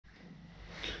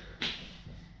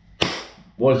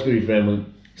What's good, family?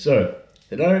 So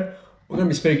today we're going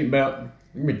to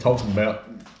be talking about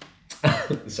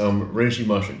some reishi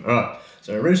mushroom. All right,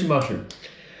 so reishi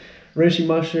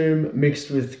mushroom mixed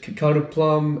with cacao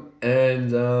plum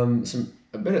and a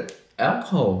bit of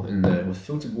alcohol in there with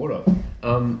filtered water.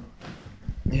 Yeah,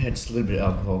 just a little bit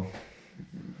of alcohol.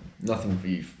 Nothing for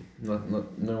you,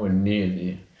 nowhere near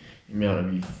the amount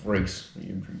of you freaks.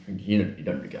 You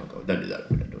don't drink alcohol. Don't do that.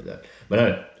 We don't do that. But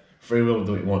hey, free will,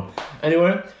 do what you want.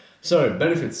 Anyway, so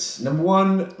benefits. Number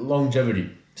one, longevity.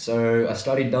 So a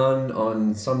study done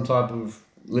on some type of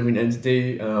living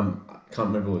entity. I can't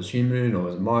remember if it was human or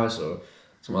it was mice or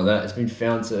something like that. It's been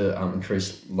found to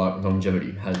increase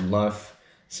longevity, has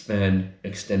lifespan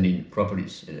extending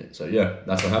properties in it. So yeah,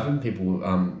 that's what happened. People,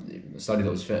 a study that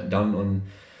was done on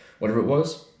whatever it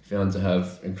was, found to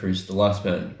have increased the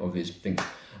lifespan of these things.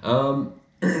 I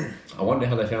wonder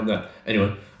how they found that.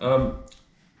 Anyway,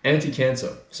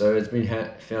 anti-cancer. So it's been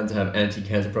found to have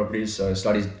anti-cancer properties. So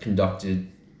studies conducted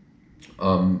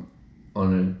on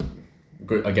a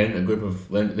group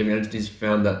of living entities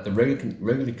found that the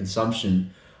regular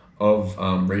consumption of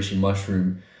reishi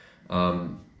mushroom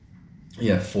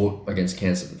fought against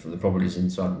cancer. From the properties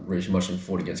inside reishi mushroom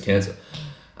fought against cancer.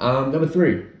 Number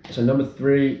three,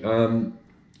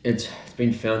 it's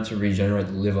been found to regenerate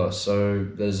the liver. So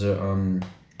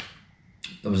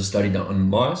there was a study done on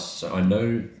mice. So I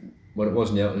know what it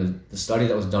was now. It was the study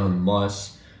that was done on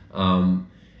mice,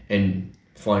 and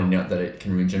finding out that it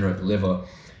can regenerate the liver.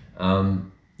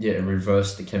 It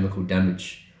reversed the chemical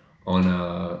damage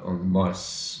on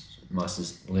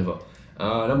mice's liver.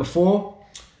 Number four,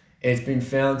 it's been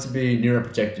found to be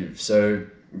neuroprotective. So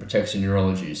it protects your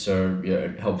neurology. So yeah,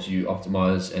 it helps you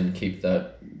optimize and keep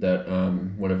that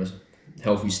whatever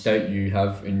healthy state you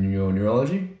have in your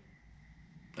neurology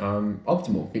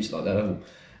optimal, keeps it like that level.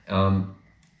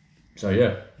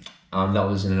 That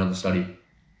was in another study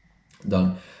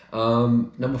done.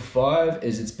 Number five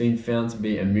is it's been found to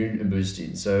be immune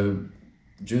boosting. So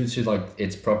due to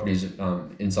its properties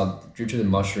due to the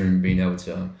mushroom being able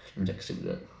to let me take a sip of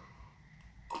that.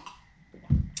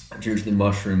 Due to the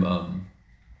mushroom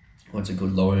what's it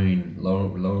called,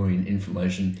 lowering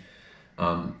inflammation,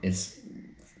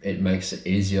 it makes it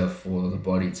easier for the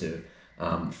body to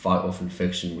fight off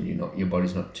infection when your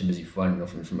body's not too busy fighting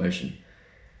off inflammation.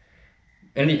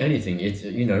 Anything, it's,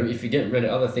 if you get rid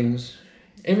of other things,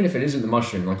 even if it isn't the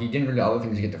mushroom, you're getting rid of other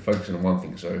things, you get to focus on one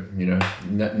thing. So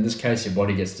in this case, your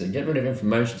body gets to get rid of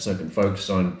inflammation so it can focus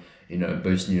on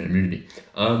boosting your immunity.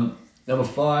 Number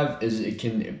five is it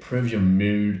can improve your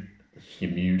mood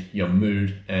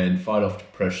and fight off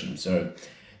depression. So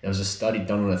there was a study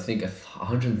done on, I think,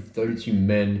 132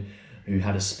 men who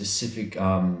had a specific,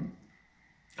 I'll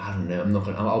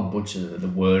butcher the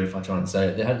word if I try and say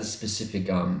it. They had a specific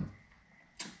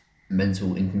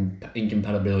mental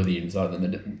incompatibility inside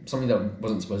them, something that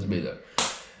wasn't supposed to be there.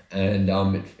 And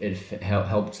it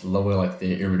helped lower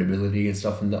their irritability and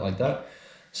stuff and that like that.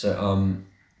 So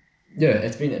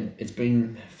it's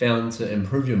been found to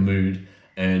improve your mood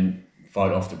and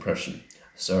fight off depression.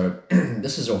 So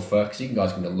this is all facts. You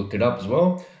guys can look it up as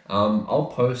well.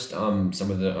 I'll post some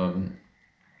of the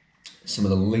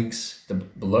links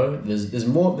below. There's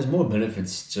more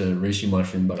benefits to reishi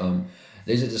mushroom, but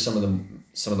these are just some of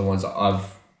the ones that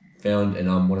I've found and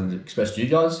wanted to express to you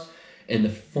guys in the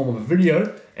form of a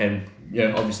video. And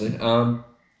yeah, obviously,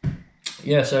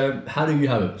 So how do you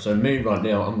have it? So me right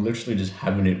now, I'm literally just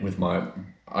having it with I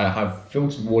have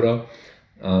filtered water,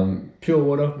 pure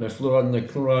water, no fluoride, no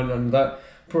chloride, none of that.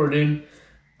 Pour it in,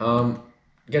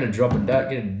 get a drop of that,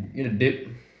 get a dip,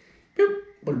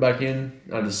 put it back in,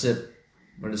 I just sip.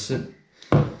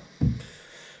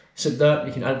 Sip that.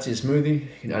 You can add it to your smoothie, you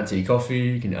can add it to your coffee,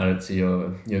 you can add it to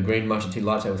your green matcha tea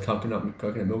latte with coconut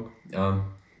milk.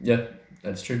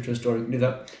 That's true story. You can do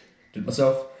that. Did it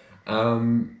myself.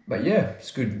 But yeah,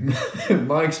 it's good.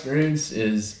 My experience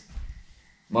is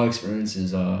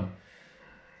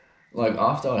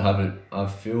after I have it, I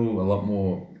feel a lot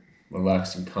more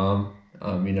relaxed and calm.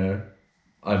 I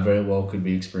very well could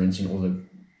be experiencing all the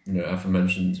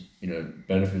aforementioned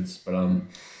benefits, but I'm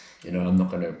not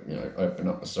gonna open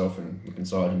up myself and look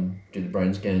inside and do the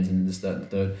brain scans and this, that, and the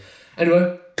third.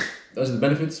 Anyway, those are the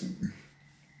benefits.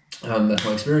 That's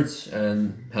my experience.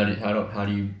 And how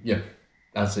do you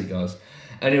that's it, guys.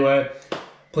 Anyway,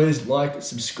 please like,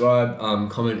 subscribe,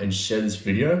 comment, and share this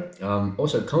video.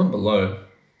 Also comment below.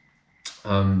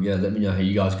 Let me know how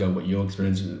you guys go, what your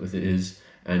experience with it is,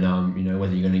 and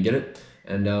whether you're gonna get it.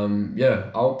 And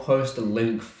I'll post a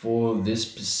link for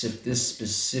this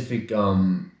specific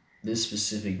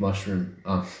mushroom,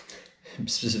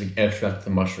 specific extract of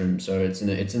the mushroom. So it's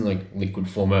in liquid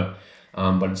format.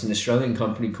 but it's an Australian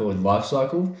company called Life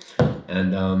Cycle,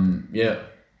 and yeah,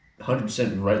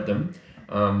 100% rate them.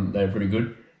 They're pretty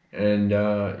good, and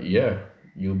yeah,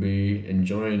 you'll be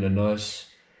enjoying a nice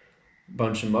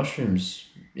bunch of mushrooms.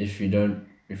 If you don't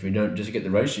just get the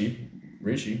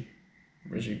reishi,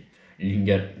 you can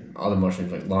get other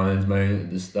mushrooms like lion's mane,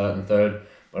 this, that, and the third.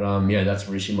 But yeah, that's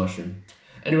reishi mushroom.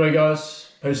 Anyway,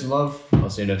 guys, peace and love. I'll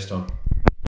see you next time.